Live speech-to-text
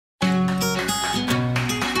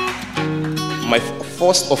My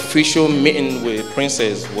first official meeting with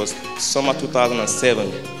Princess was summer 2007.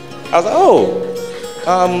 I was like,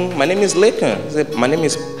 oh, my name is Laken. She said, my name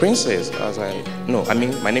is Princess. I was like, no,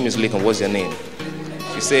 my name is Laken. What's your name?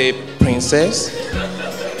 She said, Princess?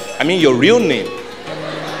 Your real name.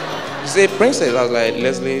 She said, Princess. I was like,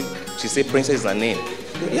 Leslie. She said, Princess is her name.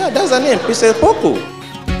 Yeah, that's her name, Princess Poco.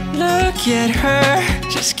 Look at her,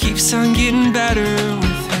 just keeps on getting better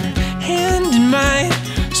with her hand in mine.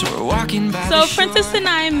 So we're walking by. So Princess and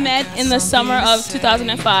I met in the summer of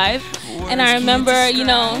 2005, and I remember,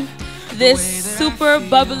 this super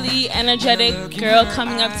bubbly, energetic girl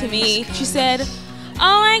coming up to me. She said,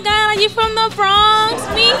 "Oh my God, are you from the Bronx?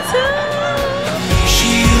 Me too."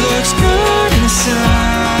 She looks good in a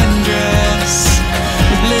sundress,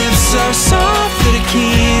 with lips so soft that I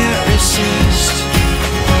can't resist.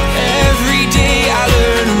 Every day I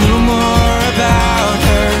learn a little more about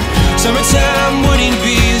her. Summertime wouldn't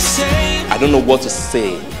be the same. I don't know what to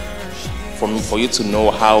say for you to know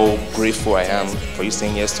how grateful I am for you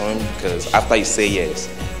saying yes to him, because after you say yes,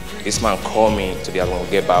 this man called me today. I'm going to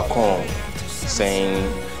get back home saying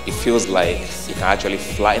it feels like he can actually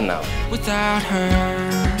fly now. Without her.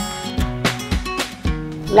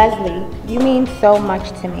 Leslie, you mean so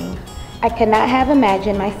much to me. I could not have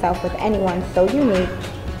imagined myself with anyone so unique,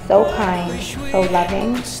 so kind, so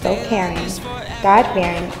loving, so caring,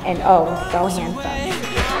 God-fearing, and oh, so handsome.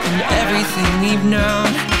 And everything we've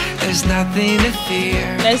known, there's nothing to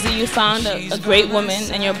fear. Leslie, you found a great woman,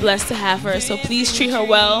 and you're blessed to have her, so please treat her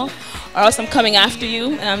well, or else I'm coming after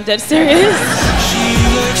you, and I'm dead serious. She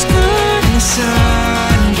looks good in the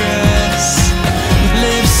sundress, with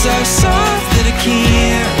lips so soft that I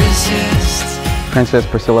can't resist. Princess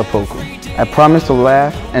Priscilla Poku, I promise to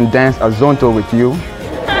laugh and dance a zonto with you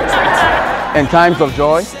in times of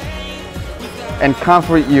joy and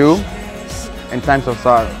comfort you in times of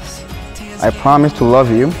sorrow. I promise to love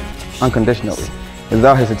you unconditionally,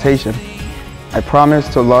 without hesitation. I promise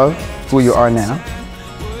to love who you are now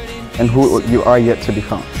and who you are yet to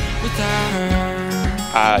become.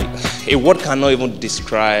 A word cannot even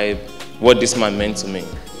describe what this man meant to me.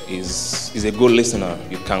 He's a good listener.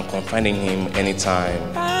 You can confide in him anytime.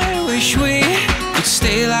 I wish we could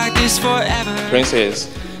stay like this forever. Princess,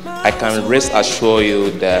 I can rest assure you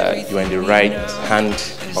that you are in the right hand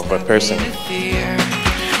of a person.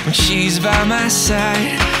 When she's by my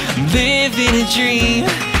side, I'm living a dream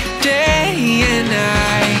day and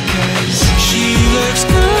night. 'Cause she looks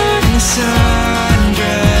good in the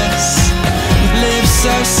sundress, with lips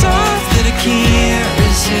so soft that I can't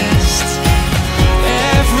resist.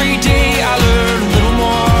 Every day I learn a little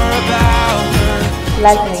more about her.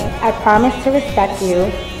 Leslie, I promise to respect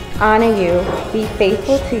you, honor you, be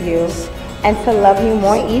faithful to you, and to love you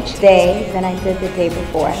more each day than I did the day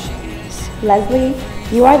before. Leslie,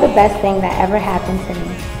 you are the best thing that ever happened to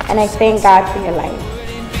me, and I thank God for your life.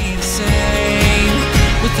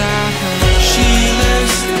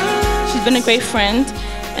 She's been a great friend,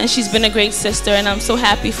 and she's been a great sister, and I'm so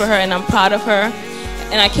happy for her, and I'm proud of her.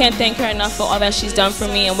 And I can't thank her enough for all that she's done for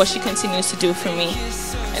me and what she continues to do for me.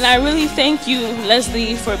 And I really thank you,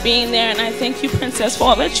 Leslie, for being there, and I thank you, Princess, for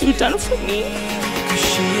all that you've done for me.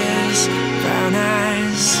 She is brown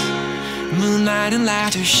eyes, moonlight and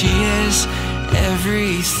laughter. She is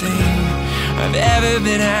everything I've ever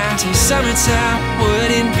been after. Summertime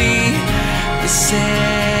wouldn't be the same.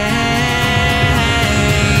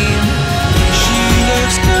 She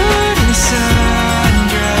looks good in the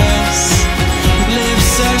sundress, lips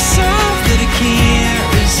so soft that I can't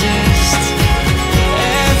resist.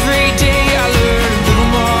 Every day I learn a little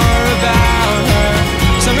more about her.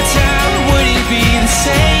 Summertime wouldn't be the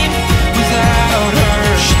same without her.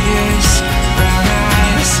 She is brown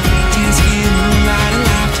eyes, tan skin, moonlight and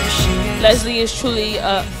laughter. Leslie is truly a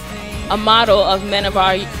model of men of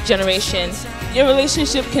our generation. Your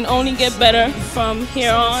relationship can only get better from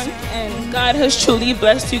here on, and God has truly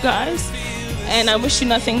blessed you guys. And I wish you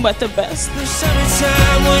nothing but the best. The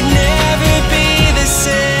summertime would never be the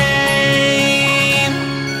same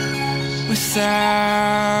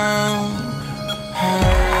without her.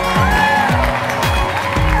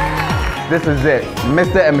 This is it,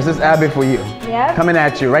 Mr. and Mrs. Abbey for you. Yep. Coming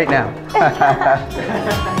at you right now.